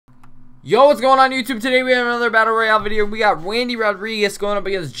Yo, what's going on YouTube? Today we have another Battle Royale video. We got Randy Rodriguez going up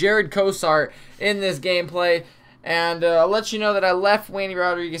against Jared Cosart in this gameplay. And I'll let you know that I left Randy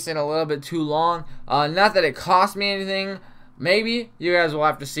Rodriguez in a little bit too long. Not that it cost me anything. Maybe. You guys will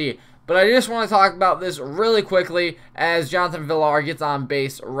have to see. But I just want to talk about this really quickly as Jonathan Villar gets on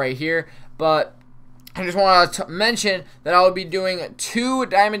base right here. But I just want to mention that I will be doing 2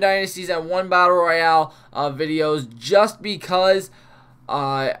 Diamond Dynasties and 1 Battle Royale videos just because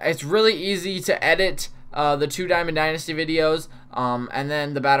it's really easy to edit the 2 Diamond Dynasty videos and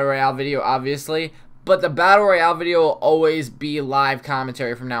then the Battle Royale video, obviously. But the Battle Royale video will always be live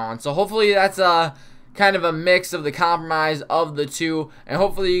commentary from now on. So hopefully that's kind of a mix of the compromise of the 2, and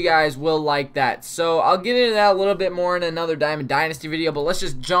hopefully you guys will like that. So I'll get into that a little bit more in another Diamond Dynasty video, but let's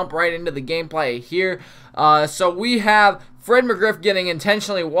just jump right into the gameplay here. So we have Fred McGriff getting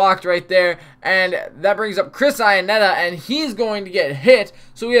intentionally walked right there, and that brings up Chris Iannetta, and he's going to get hit.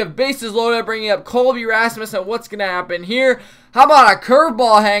 So we have bases loaded, bringing up Colby Rasmus, and what's going to happen here? How about a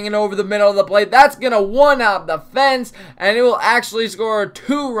curveball hanging over the middle of the plate? That's going to one-out the fence, and it will actually score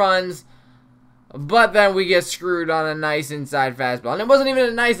 2 runs. But then we get screwed on a nice inside fastball. And it wasn't even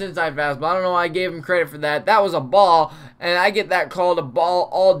a nice inside fastball. I don't know why I gave him credit for that. That was a ball, and I get that called a ball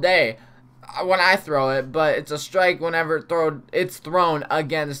all day when I throw it. But it's a strike whenever it's thrown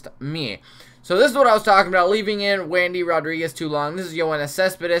against me. So this is what I was talking about, leaving in Randy Rodriguez too long. This is Yoenis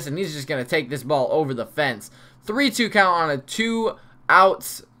Cespedes, and he's just going to take this ball over the fence. 3-2 count on a 2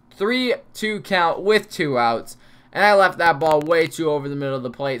 outs. 3-2 count with 2 outs. And I left that ball way too over the middle of the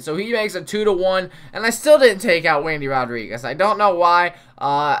plate. So he makes a 2-1. And I still didn't take out Randy Rodriguez. I don't know why.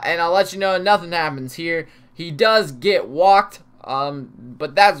 And I'll let you know nothing happens here. He does get walked.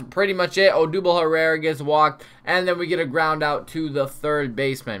 But that's pretty much it. Odubel Herrera gets walked. And then we get a ground out to the third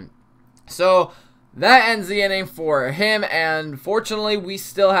baseman. So that ends the inning for him. And fortunately, we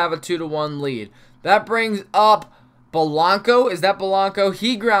still have a 2-1 lead. That brings up Polanco. Is that Polanco?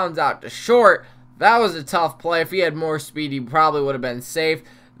 He grounds out to short. That was a tough play. If he had more speed, he probably would have been safe.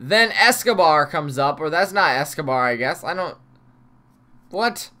 Then Escobar comes up. Or that's not Escobar, I guess. I don't...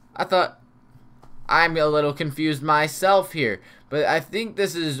 What? I thought... I'm a little confused myself here. But I think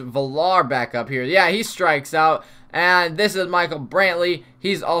this is Villar back up here. Yeah, he strikes out. And this is Michael Brantley.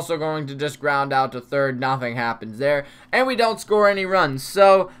 He's also going to just ground out to third. Nothing happens there. And we don't score any runs.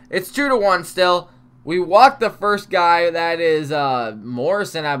 So, it's 2-1 still. We walk the first guy, that is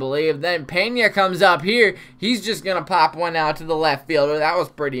Morrison, I believe. Then Pena comes up here. He's just going to pop one out to the left fielder. That was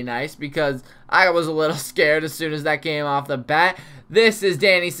pretty nice because I was a little scared as soon as that came off the bat. This is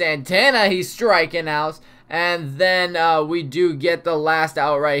Danny Santana. He's striking out. And then we do get the last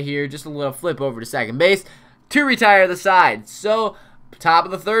out right here. Just a little flip over to second base to retire the side. So, top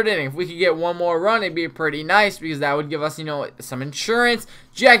of the third inning. If we could get one more run, it'd be pretty nice because that would give us, you know, some insurance.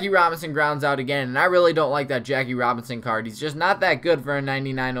 Jackie Robinson grounds out again, and I really don't like that Jackie Robinson card. He's just not that good for a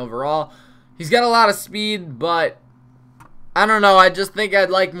 99 overall. He's got a lot of speed, but I don't know. I just think I'd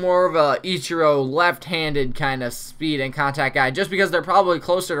like more of a Ichiro left-handed kind of speed and contact guy just because they're probably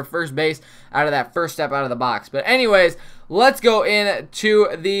closer to first base out of that first step out of the box. But anyways, let's go into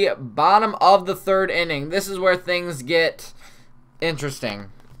the bottom of the third inning. This is where things get interesting.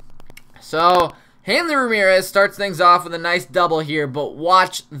 So, Hanley Ramirez starts things off with a nice double here, but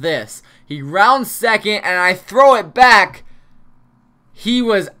watch this. He rounds second, and I throw it back. He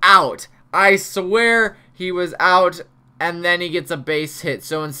was out. I swear he was out, and then he gets a base hit.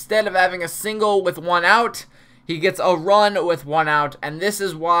 So instead of having a single with 1 out, he gets a run with 1 out, and this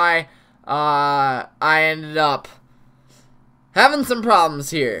is why I ended up having some problems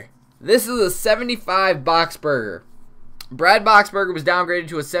here. This is a 75 Boxberger. Brad Boxberger was downgraded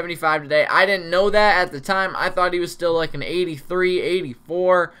to a 75 today. I didn't know that at the time. I thought he was still like an 83,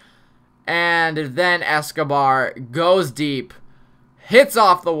 84. And then Escobar goes deep, hits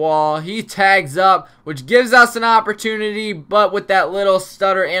off the wall. He tags up, which gives us an opportunity. But with that little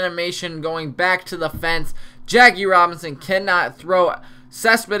stutter animation going back to the fence, Jackie Robinson cannot throw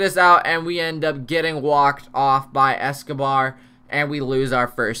Cespedes out. And we end up getting walked off by Escobar. And we lose our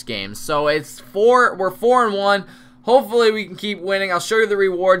first game. So we're 4-1. Hopefully we can keep winning. I'll show you the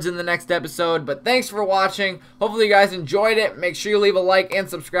rewards in the next episode. But thanks for watching. Hopefully you guys enjoyed it. Make sure you leave a like and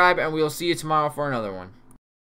subscribe. And we will see you tomorrow for another one.